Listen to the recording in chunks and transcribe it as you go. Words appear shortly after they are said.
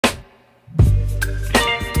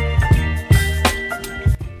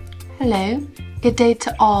Hello. Good day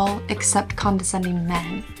to all except condescending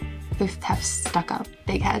men who have stuck up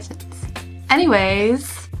big heads.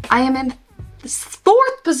 Anyways, I am in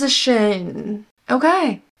 4th position.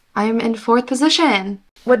 Okay, I am in 4th position.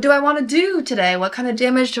 What do I want to do today? What kind of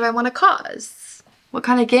damage do I want to cause? What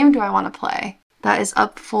kind of game do I want to play? That is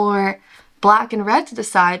up for black and red to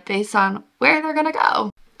decide based on where they're gonna go.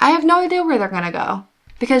 I have no idea where they're gonna go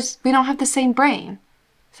because we don't have the same brain.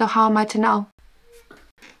 So how am I to know?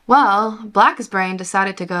 Well, black's brain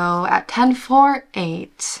decided to go at 10, 4,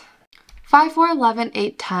 8. 5, 4, 11,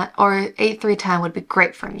 8, 10, or 8, 3, 10 would be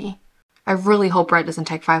great for me. I really hope red doesn't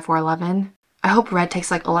take 5, 4, 11. I hope red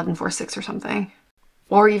takes like 11, 4, 6 or something.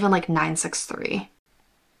 Or even like 9, 6, 3.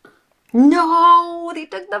 No, they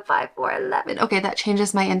took the 5, 4, 11. Okay, that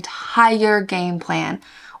changes my entire game plan.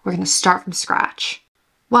 We're gonna start from scratch.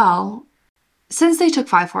 Well, since they took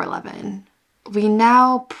 5, 4, 11, we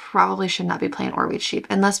now probably should not be playing or read sheep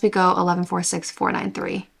unless we go 11, 4, 6, 4, 9,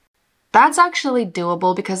 3. That's actually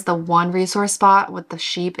doable because the one resource spot with the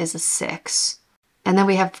sheep is a 6. And then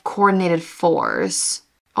we have coordinated 4s.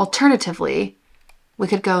 Alternatively, we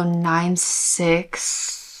could go 9,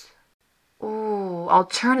 6. Ooh,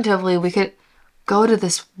 alternatively, we could go to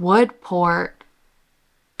this wood port,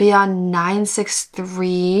 be on 9, 6,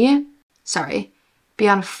 3. Sorry, be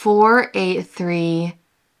on 4, 8, 3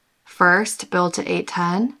 first, build to 8,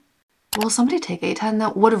 10. Will somebody take 8, 10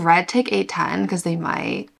 though? Would red take 8, 10? Because they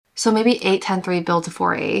might. So maybe 8, 10, 3, build to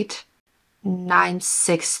 4, 8. 9,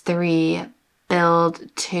 6, 3,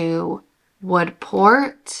 build to wood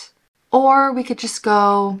port. Or we could just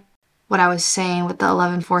go what I was saying with the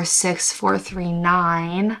 11, 4, 6, 4, 3,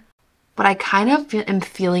 9. But I kind of am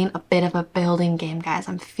feeling a bit of a building game, guys.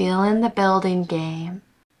 I'm feeling the building game.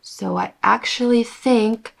 So I actually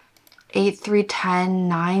think 8, 3, 10,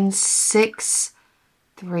 9, 6,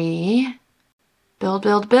 3. Build,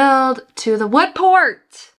 build, build to the wood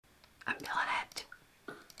port. I'm feeling it.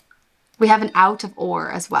 We have an out of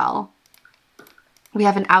ore as well. We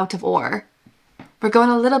have an out of ore. We're going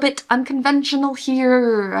a little bit unconventional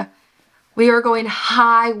here. We are going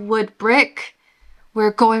high wood brick.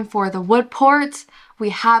 We're going for the wood port. We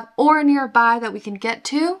have ore nearby that we can get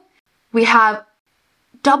to. We have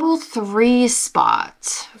double 3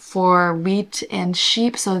 spots for wheat and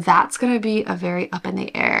sheep. So that's going to be a very up in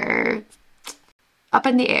the air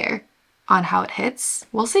on how it hits.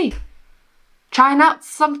 We'll see. Trying out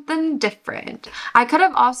something different. I could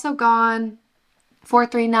have also gone 4,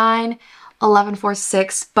 3, 9, 11, 4,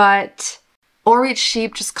 6, but or each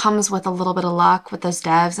sheep just comes with a little bit of luck with those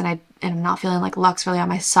devs, and I'm not feeling like luck's really on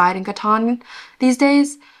my side in Catan these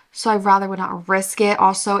days, so I rather would not risk it.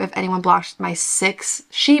 Also, if anyone blocks my 6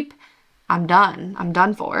 sheep, I'm done. I'm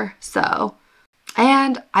done for. So,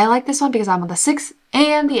 and I like this one because I'm on the 6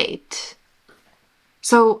 and the 8.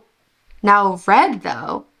 So now red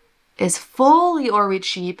though is fully or wheat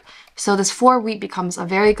sheep, so this 4 wheat becomes a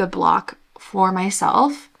very good block for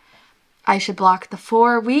myself. I should block the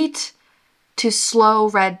 4 wheat to slow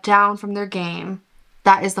red down from their game.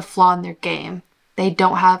 That is the flaw in their game. They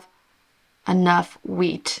don't have enough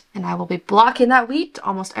wheat, and I will be blocking that wheat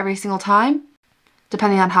almost every single time,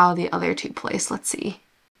 depending on how the other 2 place. Let's see.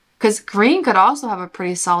 Because green could also have a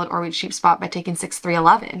pretty solid or wheat sheep spot by taking 6, 3,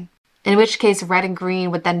 11. In which case red and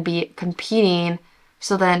green would then be competing.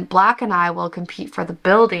 So then black and I will compete for the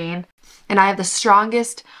building, and I have the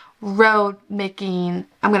strongest road making.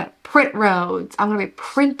 I'm gonna print roads. I'm gonna be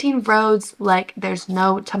printing roads like there's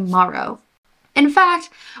no tomorrow. In fact,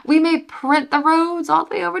 we may print the roads all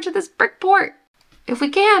the way over to this brick port if we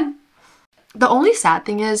can. The only sad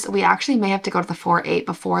thing is we actually may have to go to the 4, 8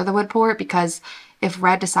 before the wood port, because if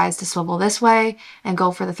red decides to swivel this way and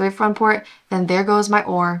go for the 3, 4 port, then there goes my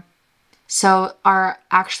ore. So our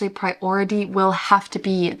actually priority will have to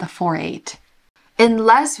be the 4, 8.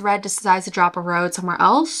 Unless red decides to drop a road somewhere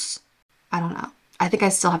else. I don't know. I think I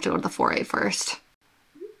still have to go to the 4, 8 first.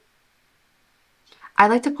 I'd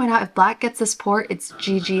like to point out, if black gets this port, it's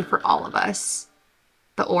GG for all of us.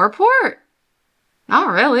 The ore port?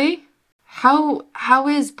 Not really. How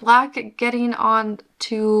is black getting on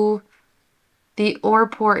to the ore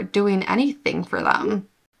port doing anything for them?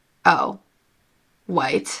 Oh,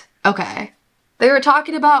 white. Okay. They were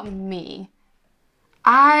talking about me.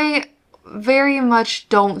 I very much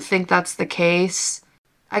don't think that's the case.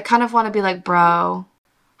 I kind of want to be like, bro,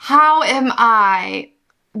 how am I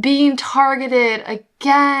being targeted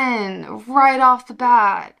again right off the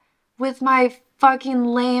bat with my fucking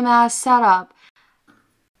lame ass setup?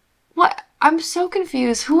 What? I'm so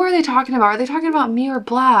confused. Who are they talking about? Are they talking about me or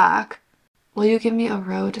black? Will you give me a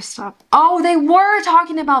road to stop? Oh, they were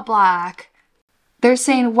talking about black. They're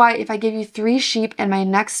saying white, if I give you 3 sheep and my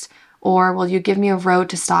next Or will you give me a road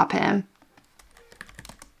to stop him?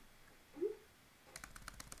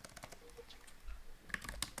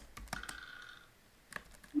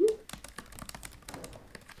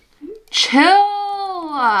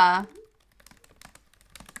 Chill!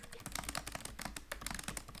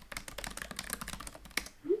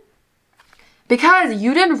 Because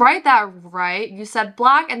you didn't write that right. You said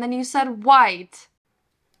black and then you said white.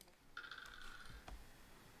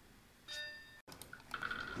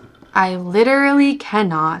 I literally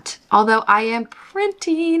cannot. Although I am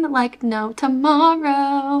printing like no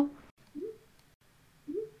tomorrow.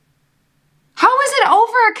 How is it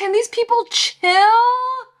over? Can these people chill?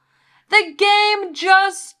 The game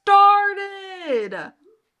just started.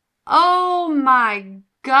 Oh my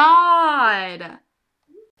God.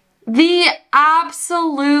 The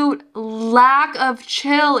absolute lack of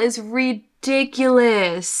chill is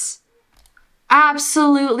ridiculous.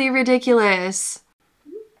 Absolutely ridiculous.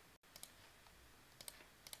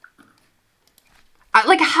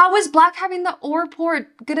 Like, how is black having the ore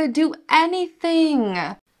port gonna do anything?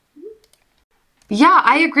 Yeah,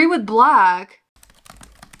 I agree with black.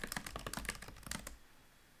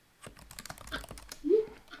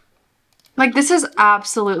 Like, this is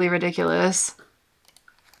absolutely ridiculous.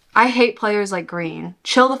 I hate players like green.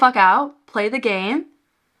 Chill the fuck out, play the game.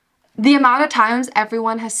 The amount of times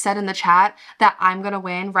everyone has said in the chat that I'm gonna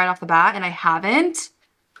win right off the bat and I haven't.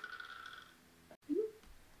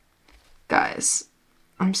 Guys,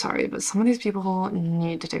 I'm sorry, but some of these people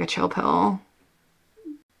need to take a chill pill.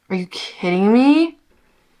 Are you kidding me?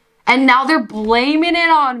 And now they're blaming it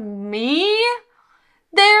on me?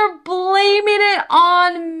 They're blaming it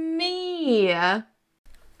on me.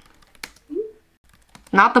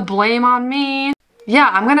 Not the blame on me. Yeah,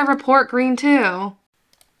 I'm gonna report green too.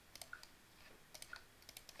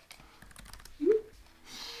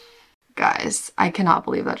 Guys, I cannot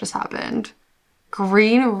believe that just happened.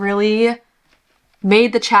 Green really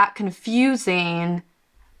made the chat confusing,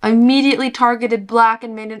 immediately targeted black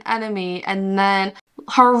and made an enemy, and then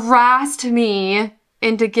harassed me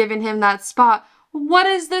into giving him that spot. What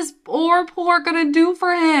is this ore port gonna do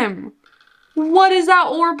for him? What is that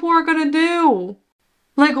ore port gonna do?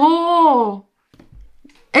 Like, oh,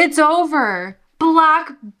 it's over.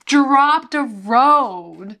 Black dropped a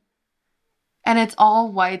road. And it's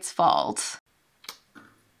all white's fault.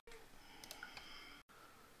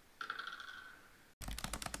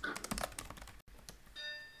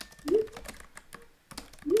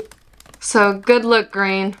 So good luck,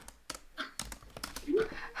 green.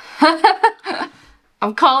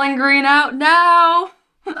 I'm calling green out now.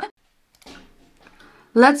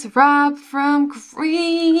 Let's rob from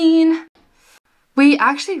green. We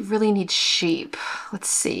actually really need sheep. Let's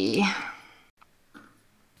see.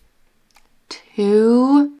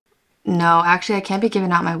 2. No, actually I can't be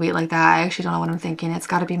giving out my wheat like that. I actually don't know what I'm thinking. It's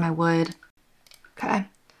gotta be my wood. Okay.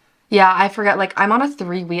 Yeah, I forget, like I'm on a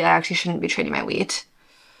 3 wheat. I actually shouldn't be trading my wheat.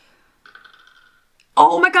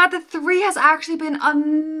 Oh my God, the 3 has actually been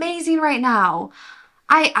amazing right now.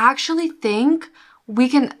 I actually think we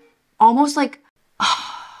can almost like,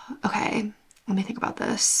 okay, let me think about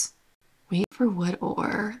this. Wheat for wood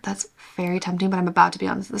ore. That's very tempting, but I'm about to be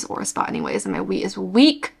on this ore spot anyways, and my wheat is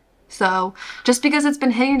weak. So just because it's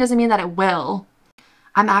been hitting doesn't mean that it will.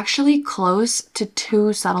 I'm actually close to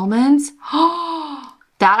 2 settlements.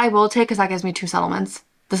 That I will take because that gives me 2 settlements.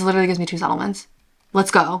 This literally gives me 2 settlements.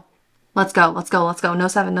 Let's go. Let's go. Let's go. Let's go. No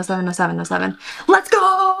 7, no 7, no 7, no 7. Let's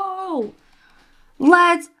go!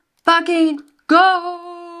 Let's fucking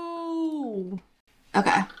go!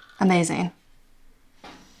 Okay. Amazing.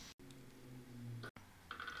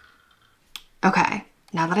 Okay.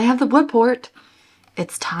 Now that I have the wood port,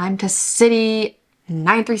 it's time to city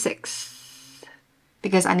 936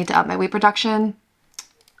 because I need to up my wheat production,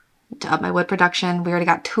 to up my wood production. We already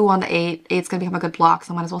got 2 on the 8. 8's gonna become a good block,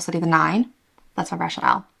 so I might as well city the 9. That's my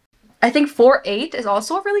rationale. I think 4-8 is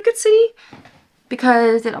also a really good city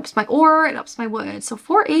because it ups my ore, it ups my wood. So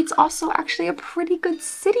 4-8's also actually a pretty good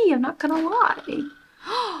city, I'm not gonna lie.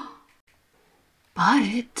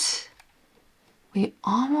 But we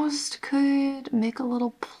almost could make a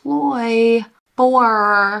little ploy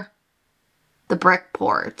for the brick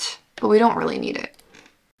port, but we don't really need it.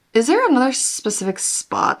 Is there another specific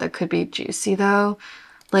spot that could be juicy though?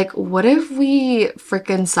 Like, what if we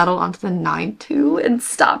freaking settled onto the 9-2 and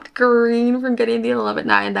stopped green from getting the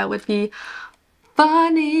 11-9? That would be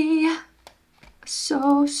funny.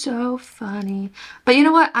 So, so funny. But you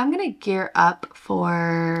know what? I'm gonna gear up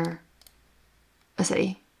for a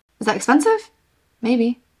city. Is that expensive?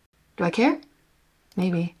 Maybe. Do I care?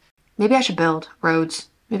 Maybe. Maybe I should build roads.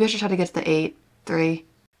 Maybe I should try to get to the 8-3.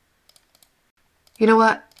 You know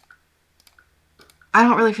what? I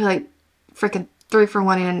don't really feel like freaking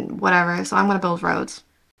 3-for-1 and whatever, so I'm gonna build roads.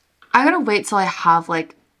 I'm gonna wait till I have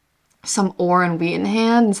like some ore and wheat in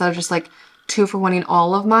hand instead of just like 2-for-1ing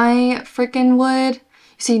all of my freaking wood. You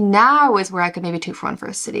see, now is where I could maybe 2-for-1 for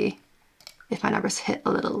a city if my numbers hit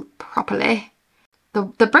a little properly.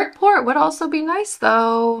 The brick port would also be nice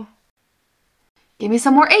though. Give me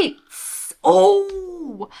some more 8s.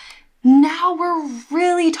 Oh, now we're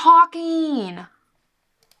really talking.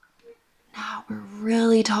 Now we're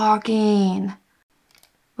really talking.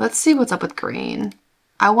 Let's see what's up with green.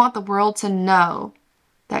 I want the world to know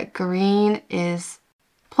that green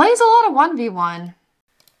plays a lot of 1v1,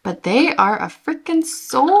 but they are a freaking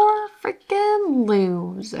sore freaking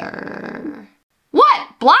loser.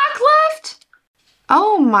 What? Black left?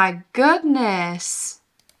 Oh my goodness.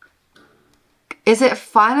 Is it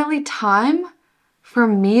finally time for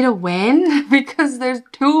me to win because there's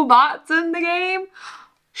 2 bots in the game?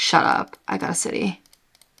 Shut up. I got a city.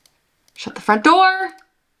 Shut the front door.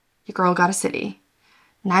 Your girl got a city.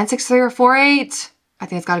 963 or 48? I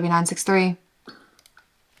think it's got to be 963.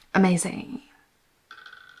 Amazing.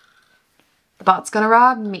 The bot's gonna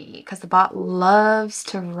rob me because the bot loves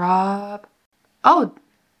to rob. Oh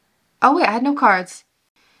wait, I had no cards.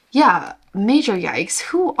 Yeah, major yikes.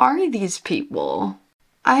 Who are these people?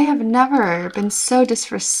 I have never been so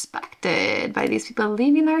disrespected by these people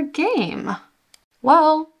leaving our game.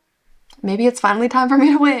 Well, maybe it's finally time for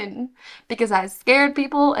me to win because I scared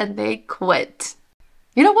people and they quit.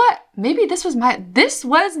 You know what? Maybe this was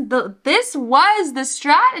the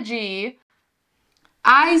strategy.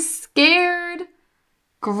 I scared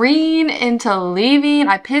green into leaving.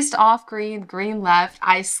 I pissed off green, green left.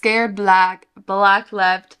 I scared black, black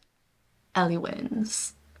left. Elly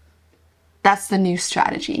wins. That's the new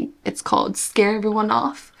strategy. It's called scare everyone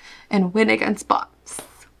off and win against bots.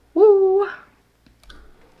 Woo!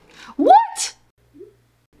 What?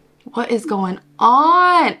 What is going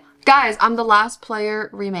on? Guys, I'm the last player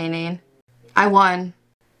remaining. I won.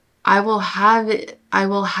 I will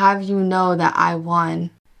have you know that I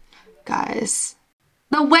won. Guys,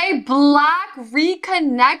 the way black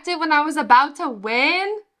reconnected when I was about to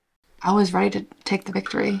win, I was ready to take the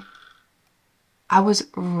victory. I was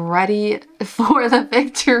ready for the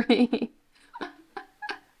victory.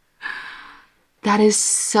 That is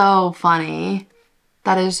so funny.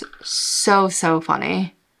 That is so, so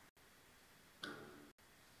funny.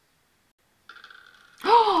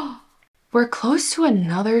 We're close to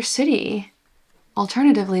another city.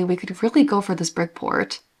 Alternatively, we could really go for this brick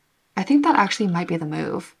port. I think that actually might be the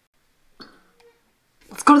move.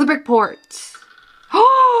 Let's go to the brick port.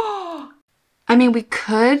 Oh! I mean, we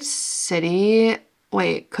could city.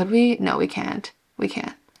 Wait, could we? No, we can't. We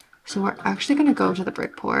can't. So we're actually gonna go to the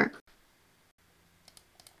brick port.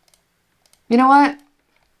 You know what?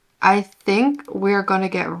 I think we're gonna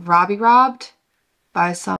get robbed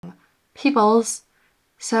by some peoples.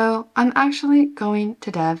 So I'm actually going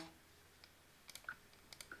to dev.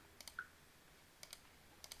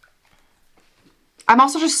 I'm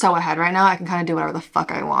also just so ahead right now. I can kind of do whatever the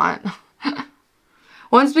fuck I want.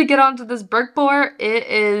 Once we get onto this brick port, it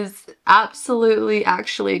is absolutely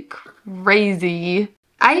actually crazy.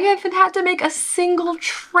 I haven't had to make a single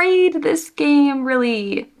trade this game,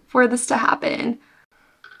 really, for this to happen.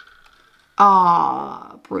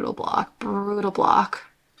 Ah, brutal block, brutal block.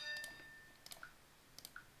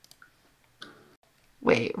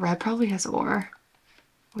 Wait, red probably has ore.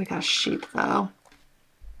 We got sheep though.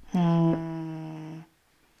 We're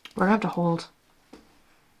gonna have to hold.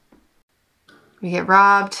 We get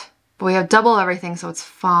robbed, but we have double everything, so it's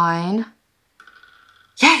fine.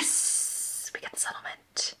 Yes! We get the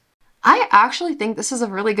settlement. I actually think this is a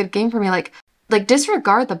really good game for me. Like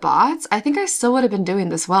disregard the bots. I think I still would have been doing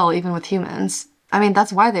this well, even with humans. I mean,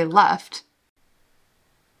 that's why they left.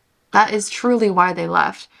 That is truly why they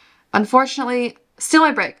left. Unfortunately, steal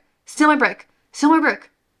my brick. Steal my brick. Steal my brick.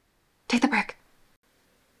 Take the brick.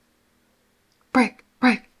 Brick,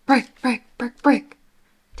 brick, brick, brick, brick, brick.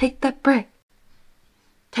 Take the brick.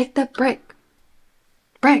 Take the brick.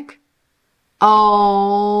 Brick.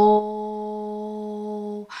 Oh,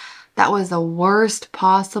 that was the worst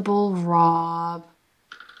possible rob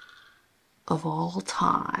of all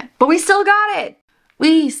time. But we still got it.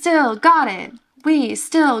 We still got it. We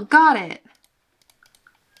still got it.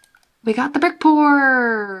 We got the brick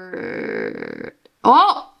port.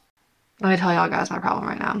 Oh, let me tell y'all guys my problem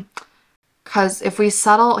right now. Because if we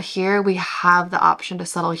settle here, we have the option to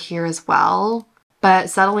settle here as well. But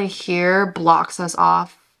settling here blocks us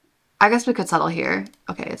off. I guess we could settle here.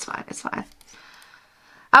 Okay, it's fine. It's fine.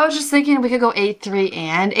 I was just thinking we could go 8-3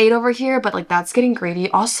 and 8 over here, but like that's getting greedy.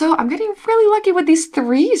 Also, I'm getting really lucky with these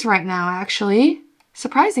 3s right now, actually.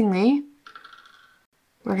 surprisingly.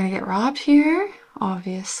 We're gonna get robbed here,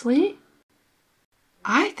 obviously.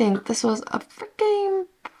 I think this was a freaking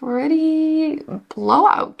pretty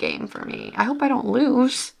blowout game for me. I hope I don't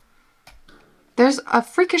lose. There's a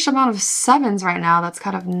freakish amount of 7s right now that's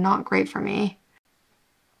kind of not great for me.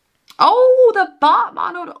 Oh, the bot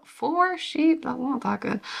monoed 4 sheep. That's not that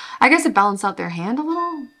good. I guess it balanced out their hand a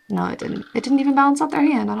little. No, it didn't. It didn't even balance out their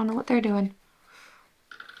hand. I don't know what they're doing.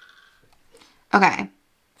 Okay.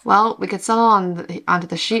 Well, we could settle onto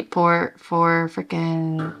the sheep port for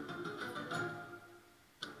freaking...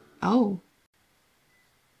 Oh.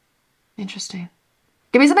 Interesting.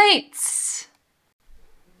 Give me some 8s!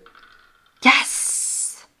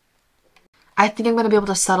 Yes! I think I'm going to be able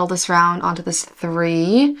to settle this round onto this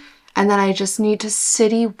 3. And then I just need to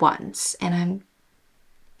city once. And I'm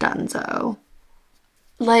donezo.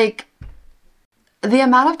 Like, the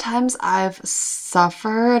amount of times I've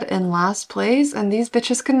suffered in last place and these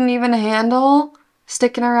bitches couldn't even handle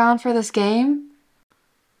sticking around for this game.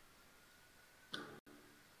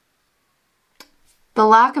 The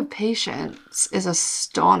lack of patience is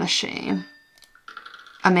astonishing.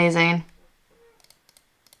 Amazing.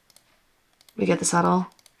 We get the settle.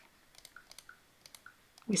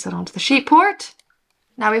 We settle onto the sheep port.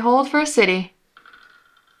 Now we hold for a city.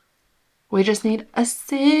 We just need a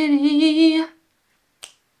city.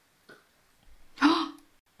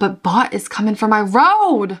 But bot is coming for my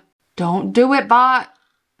road. Don't do it, bot.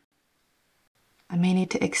 I may need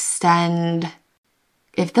to extend.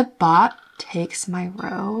 If the bot takes my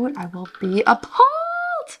road, I will be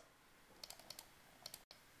appalled.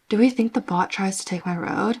 Do we think the bot tries to take my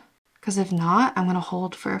road? Because if not, I'm going to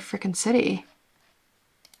hold for a freaking city.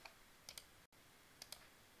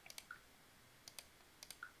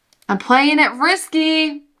 I'm playing it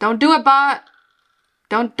risky. Don't do it, bot.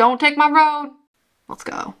 Don't take my road. Let's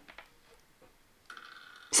go.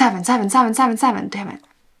 7, 7, 7, 7, 7. Damn it.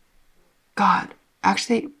 God.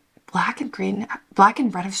 Actually, black and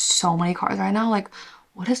red have so many cards right now. Like,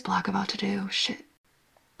 what is black about to do? Shit.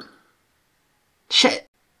 Shit.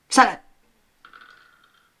 Set it.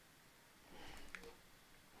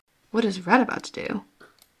 What is red about to do?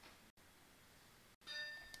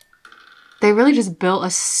 They really just built a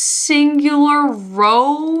singular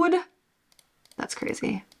road? That's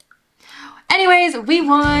crazy. Anyways, we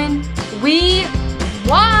won. We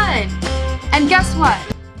won! And guess what?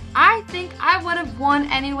 I think I would have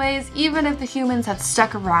won anyways, even if the humans had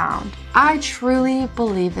stuck around. I truly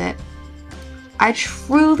believe it. I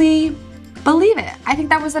truly believe it. I think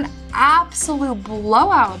that was an absolute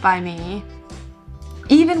blowout by me,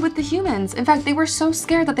 even with the humans. In fact, they were so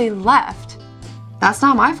scared that they left. That's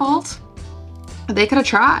not my fault. They could have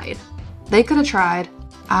tried. They could have tried.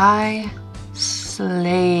 I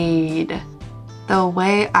slayed. The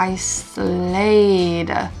way I slayed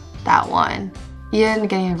that one. Even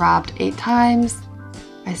getting robbed 8 times,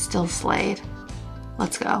 I still slayed.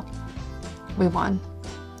 Let's go. We won.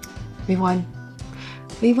 We won.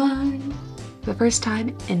 We won. The first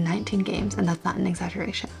time in 19 games, and that's not an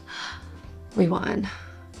exaggeration. We won.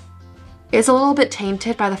 It's a little bit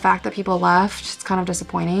tainted by the fact that people left. It's kind of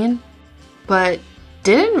disappointing. But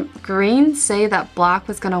didn't green say that black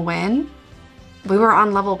was gonna win? We were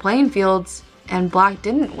on level playing fields and black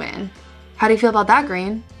didn't win. How do you feel about that,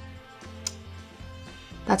 green?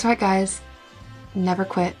 That's right, guys. Never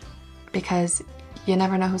quit, because you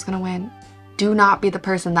never know who's gonna win. Do not be the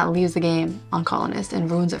person that leaves the game on colonist and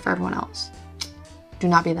ruins it for everyone else. Do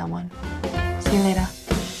not be that one. See you later.